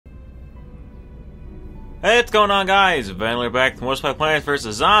Hey, what's going on, guys? Vandelay back from Plants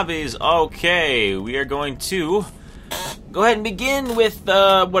vs. Zombies. Okay, we are going to go ahead and begin with,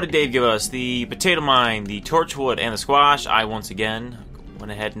 what did Dave give us? The potato mine, the torchwood, and the squash. I, once again,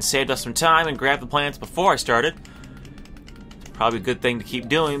 went ahead and saved us some time and grabbed the plants before I started. Probably a good thing to keep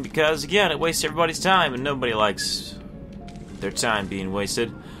doing because, again, it wastes everybody's time and nobody likes their time being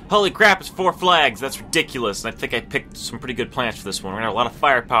wasted. Holy crap, it's 4 flags. That's ridiculous. And I think I picked some pretty good plants for this one. We're going to have a lot of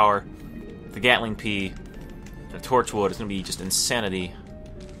firepower. The Gatling pea. The torchwood is going to be just insanity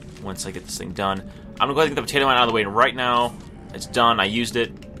once I get this thing done. I'm going to go ahead and get the potato mine out of the way right now. It's done. I used it.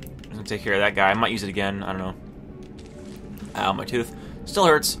 I'm going to take care of that guy. I might use it again. I don't know. Ow, my tooth. Still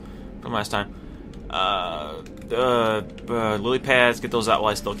hurts from last time. Lily pads, get those out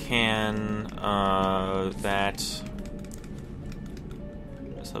while I still can.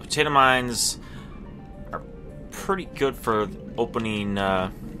 So potato mines are pretty good for opening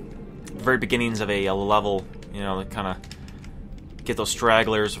the very beginnings of a level. You know, to kind of get those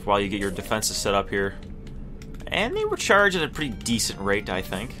stragglers while you get your defenses set up here. And they were charged at a pretty decent rate, I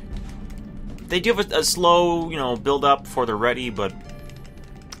think. They do have a slow, you know, build up before they're ready, but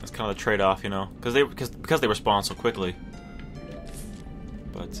that's kind of the trade-off, you know, because they respawn so quickly.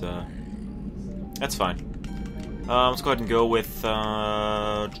 But that's fine. Let's go ahead and go with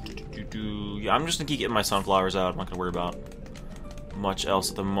yeah, I'm just gonna keep getting my sunflowers out. I'm not gonna worry about much else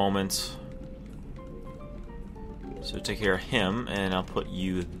at the moment. So take care of him, and I'll put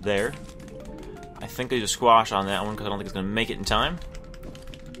you there. I think there's a squash on that one because I don't think it's gonna make it in time.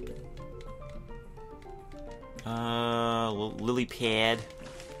 Lily pad.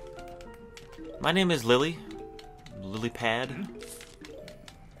 My name is Lily. Lily pad.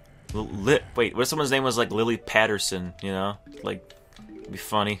 Wait, what if someone's name was like Lily Patterson? You know, like, it'd be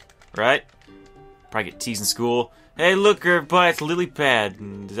funny, right? Probably get teased in school. Hey, look, everybody, it's Lily Pad.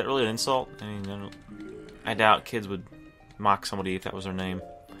 Is that really an insult? I mean, I doubt kids would mock somebody if that was their name.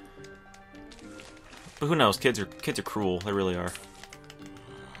 But who knows? Kids are cruel. They really are.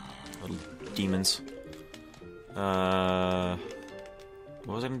 Little demons. What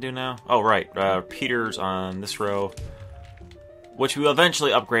was I gonna do now? Oh, right. Repeaters on this row, which we will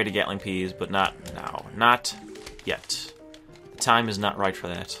eventually upgrade to Gatling peas, but not now. Not yet. The time is not right for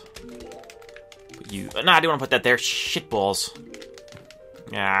that. But you... Nah, I do want to put that there. Shitballs.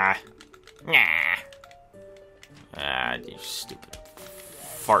 Ah. Nah. Ah, you stupid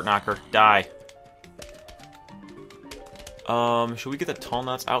fart knocker. Die. Should we get the tall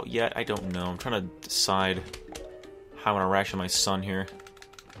nuts out yet? I don't know. I'm trying to decide how I want to ration my son here.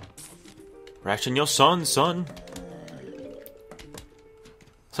 Ration your son, son.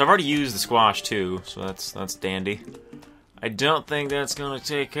 So I've already used the squash too, so that's dandy. I don't think that's gonna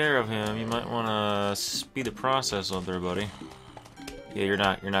take care of him. You might want to speed the process up there, buddy. Yeah, you're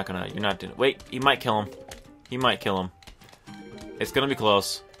not doing it. Wait, he might kill him. He might kill him. It's gonna be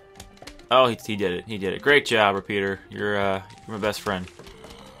close. Oh, he did it. He did it. Great job, Repeater. You're my best friend.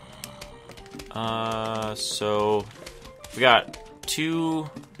 So we got 2.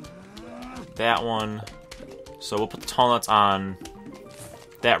 That one. So we'll put the tall nuts on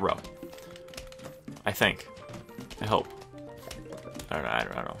that row. I think. I hope. I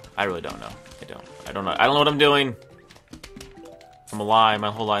don't know. I really don't know. I don't know. I don't know what I'm doing. I'm a lie. My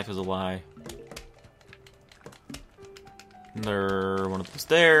whole life is a lie. Another one of those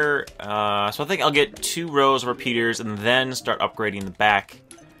there. So I think I'll get 2 rows of repeaters and then start upgrading the back.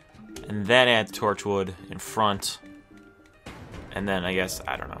 And then add the torchwood in front. And then I guess,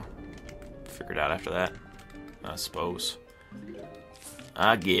 I don't know. Figure it out after that. I suppose.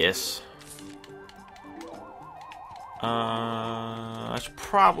 I guess. I should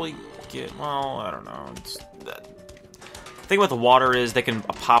probably get, well, I don't know. The thing with the water is they can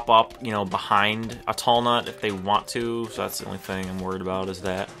pop up, you know, behind a tall nut if they want to. So that's the only thing I'm worried about is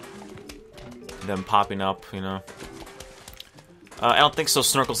that. Them popping up, you know. I don't think so,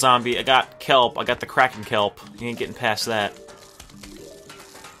 Snorkel Zombie. I got kelp. I got the Kraken kelp. You ain't getting past that.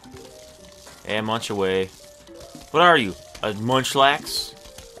 And munch away. What are you? A munchlax?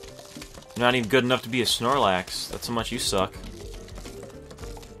 You're not even good enough to be a Snorlax. That's how much you suck.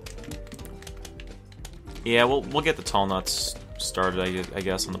 Yeah, we'll get the tall nuts started, I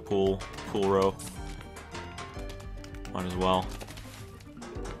guess, on the pool row. Might as well.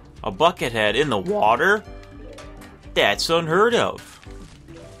 A buckethead in the water? That's unheard of.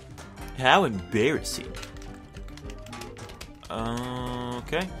 How embarrassing.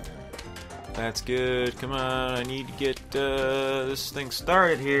 Okay. That's good. Come on, I need to get this thing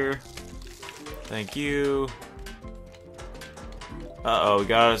started here. Thank you. Uh-oh, we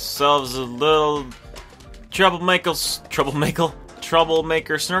got ourselves a little troublemaker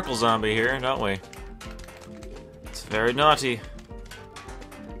Snorkel Zombie here, don't we? Very naughty.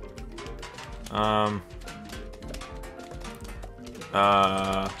 There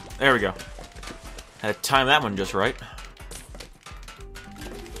we go. Had to time that one just right.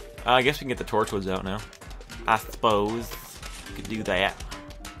 I guess we can get the torchwoods out now. I suppose we could do that.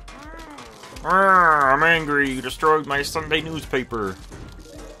 I'm angry. You destroyed my Sunday newspaper.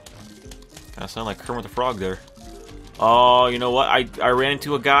 Kinda sound like Kermit the Frog there. Oh, you know what? I ran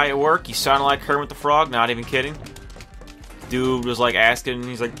into a guy at work. He sounded like Kermit the Frog. Not even kidding. Dude was like asking.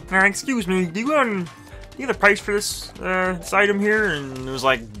 He's like, "Excuse me, do you have the price for this item here?" And it was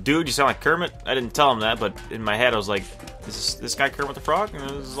like, "Dude, you sound like Kermit." I didn't tell him that, but in my head I was like, "Is this guy Kermit the Frog?" And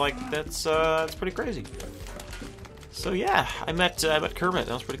it was like, that's pretty crazy. So yeah, I met Kermit.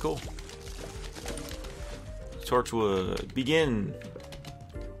 That was pretty cool. Torchwood, begin.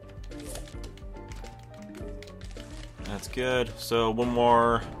 That's good. So one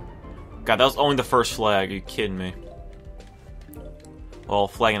more. God, that was only the first flag. Are you kidding me? Well,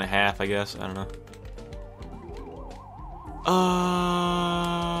 flag and a half, I guess. I don't know.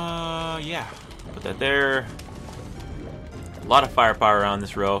 Yeah. Put that there. A lot of firepower around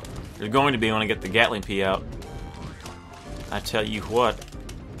this row. There's going to be when I get the Gatling Pea out. I tell you what.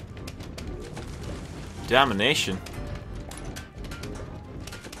 Domination.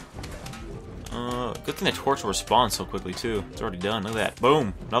 Good thing the torch will respond so quickly, too. It's already done. Look at that.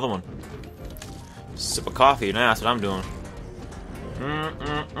 Boom. Another one. Sip of coffee. Now that's what I'm doing.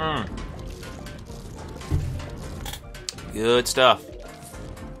 Good stuff.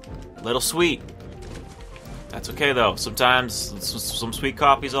 Little sweet. That's okay, though. Sometimes some sweet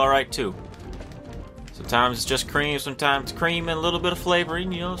coffee's alright, too. Sometimes it's just cream. Sometimes it's cream and a little bit of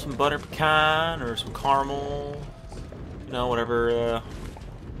flavoring. You know, some butter pecan or some caramel. You know, whatever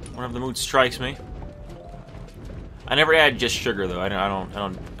the mood strikes me. I never add just sugar though. I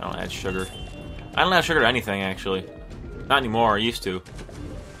don't add sugar. I don't add sugar to anything actually. Not anymore. I used to. You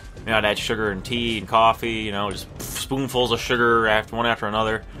know, I'd add sugar in tea and coffee. You know, just spoonfuls of sugar one after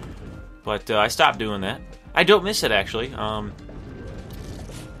another. But I stopped doing that. I don't miss it actually.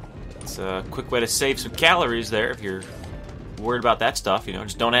 It's a quick way to save some calories there if you're worried about that stuff. You know,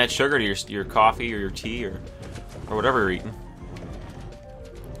 just don't add sugar to your coffee or your tea or whatever you're eating.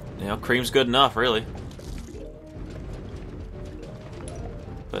 You know, cream's good enough, really.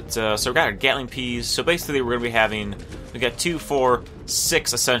 But, so we got our Gatling Peas. So basically we're going to be having, we got 2, 4,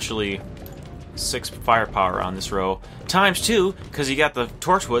 6 essentially, 6 firepower on this row. Times 2, because you got the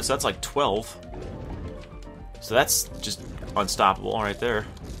torchwood, so that's like 12. So that's just unstoppable right there.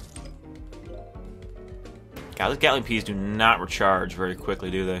 God, those Gatling Peas do not recharge very quickly,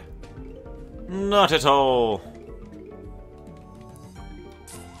 do they? Not at all.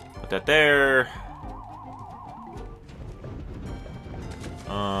 Put that there.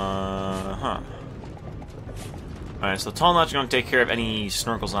 Alright, so Tall Notch is going to take care of any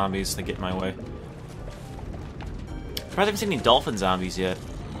snorkel zombies that get in my way. Probably haven't seen any dolphin zombies yet.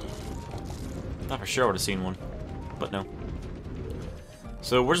 Thought for sure I would have seen one, but no.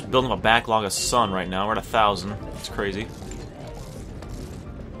 So we're just building up a backlog of sun right now. We're at 1,000. It's crazy.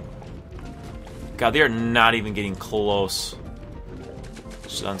 God, they are not even getting close.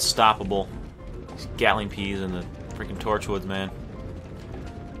 It's unstoppable. These Gatling Peas and the freaking Torchwoods, man.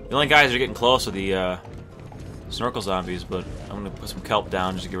 The only guys that are getting close are the snorkel zombies, but I'm gonna put some kelp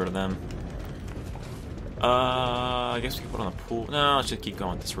down just to get rid of them. I guess we can put on the pool. No, let's just keep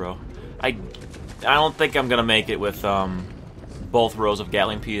going with this row. I don't think I'm gonna make it with both rows of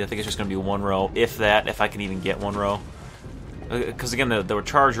Gatling Peas. I think it's just gonna be one row, if that, if I can even get one row. Because again, the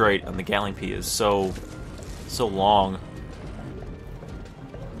recharge rate on the Gatling Pea is so long.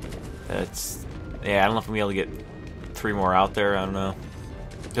 It's yeah, I don't know if I'm gonna be able to get 3 more out there. I don't know.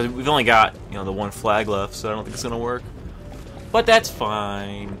 Because we've only got, you know, the 1 flag left, so I don't think it's gonna work. But that's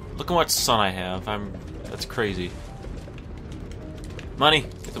fine. Look at what sun I have. That's crazy. Money.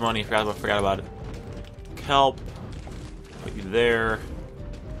 Get the money. Forgot about it. Kelp. Put you there.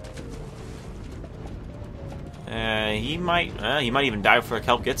 He might even die before the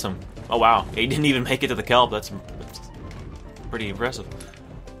kelp gets him. Oh wow, he didn't even make it to the kelp. That's pretty impressive.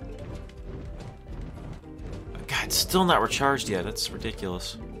 God, it's still not recharged yet. That's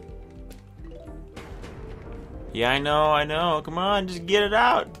ridiculous. Yeah, I know. Come on, just get it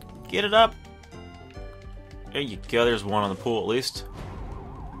out. Get it up. There you go. There's one on the pool at least.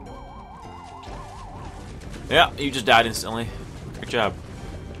 Yeah, you just died instantly. Good job.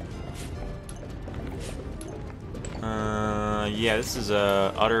 Yeah, this is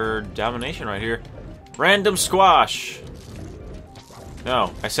utter domination right here. Random squash.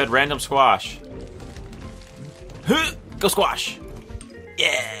 No, I said random squash. Go squash.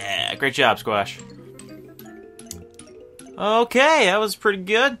 Yeah, great job, squash. Okay, that was pretty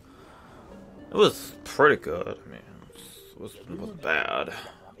good. It was pretty good. I mean, it wasn't bad.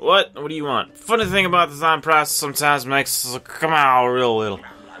 What? What do you want? Funny thing about the design process sometimes makes us come out real little.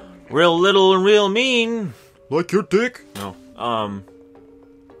 Real little and real mean. Like your dick? No.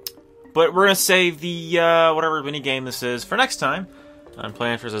 But we're gonna save the, whatever mini game this is for next time on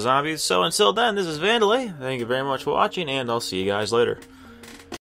Plants vs. Zombies. So until then, this is Vandelay. Thank you very much for watching, and I'll see you guys later.